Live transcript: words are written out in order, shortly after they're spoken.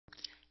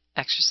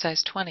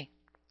Exercise 20.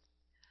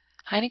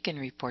 Heineken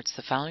reports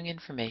the following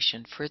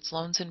information for its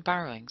loans and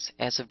borrowings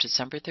as of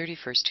December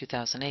 31,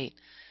 2008,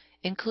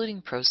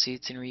 including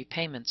proceeds and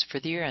repayments for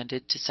the year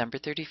ended December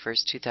 31,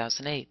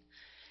 2008,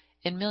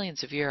 in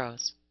millions of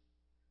euros.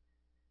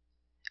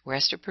 We're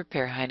asked to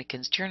prepare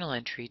Heineken's journal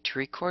entry to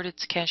record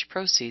its cash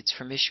proceeds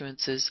from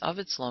issuances of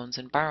its loans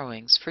and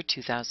borrowings for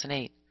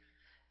 2008.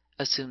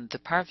 Assume that the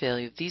par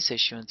value of these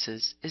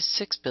issuances is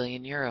 6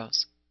 billion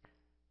euros.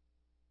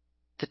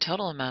 The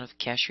total amount of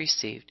cash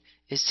received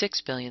is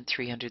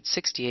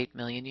 6,368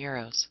 million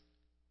euros.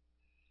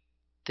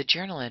 The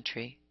journal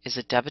entry is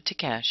a debit to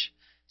cash,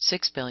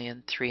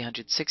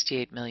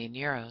 6,368 million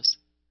euros.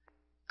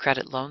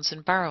 Credit loans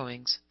and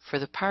borrowings for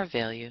the par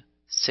value,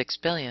 6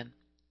 billion.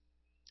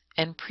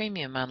 And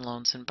premium on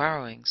loans and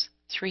borrowings,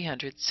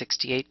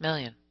 368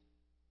 million.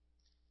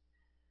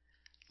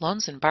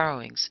 Loans and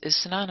borrowings is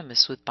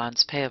synonymous with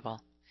bonds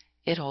payable.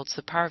 It holds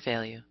the par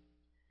value.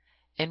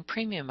 And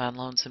premium on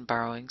loans and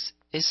borrowings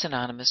is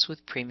synonymous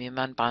with premium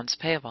on bonds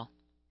payable.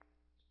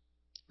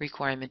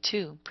 Requirement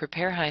 2.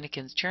 Prepare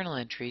Heineken's journal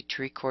entry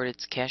to record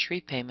its cash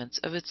repayments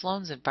of its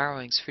loans and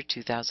borrowings for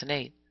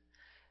 2008.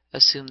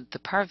 Assume that the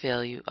par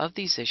value of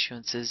these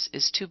issuances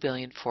is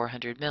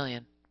 2,400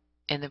 million,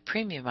 and the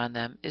premium on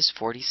them is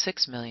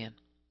 46 million.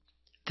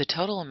 The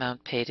total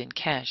amount paid in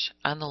cash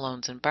on the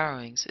loans and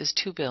borrowings is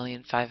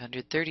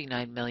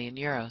 2,539 million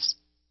euros.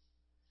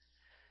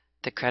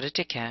 The credit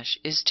to cash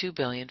is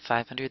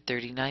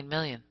 2,539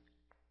 million.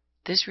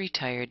 This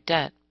retired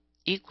debt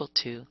equal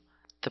to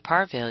the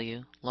par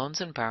value,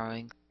 loans and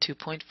borrowing,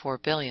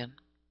 2.4 billion,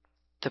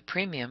 the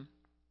premium,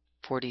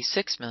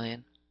 46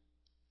 million,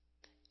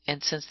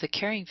 and since the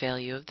carrying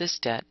value of this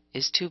debt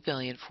is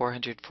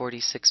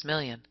 2,446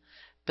 million,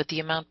 but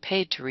the amount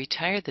paid to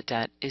retire the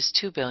debt is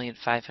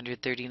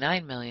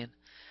 2,539 million,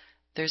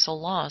 there's a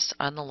loss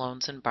on the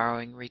loans and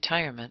borrowing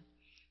retirement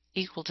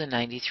equal to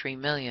 93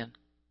 million.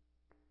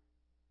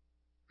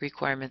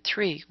 Requirement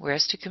 3. We're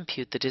asked to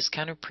compute the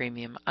discounted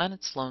premium on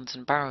its loans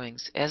and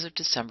borrowings as of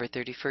December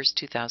 31,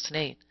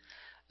 2008,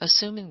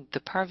 assuming the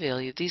par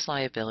value of these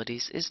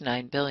liabilities is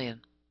 9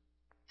 billion.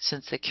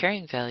 Since the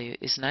carrying value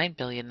is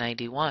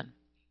 9,091,000,000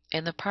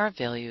 and the par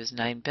value is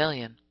 9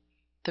 billion,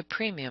 the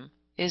premium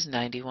is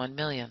 91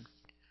 million.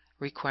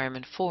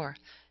 Requirement 4.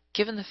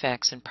 Given the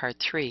facts in Part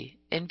 3,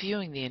 and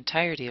viewing the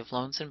entirety of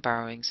loans and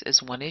borrowings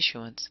as one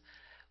issuance,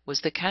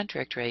 was the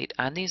contract rate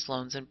on these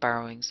loans and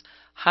borrowings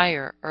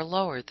higher or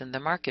lower than the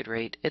market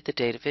rate at the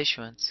date of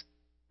issuance?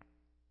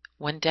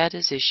 When debt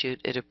is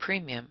issued at a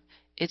premium,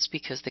 it's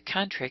because the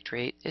contract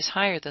rate is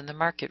higher than the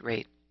market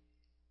rate.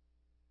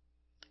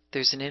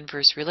 There's an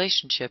inverse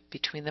relationship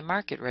between the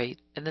market rate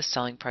and the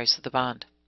selling price of the bond.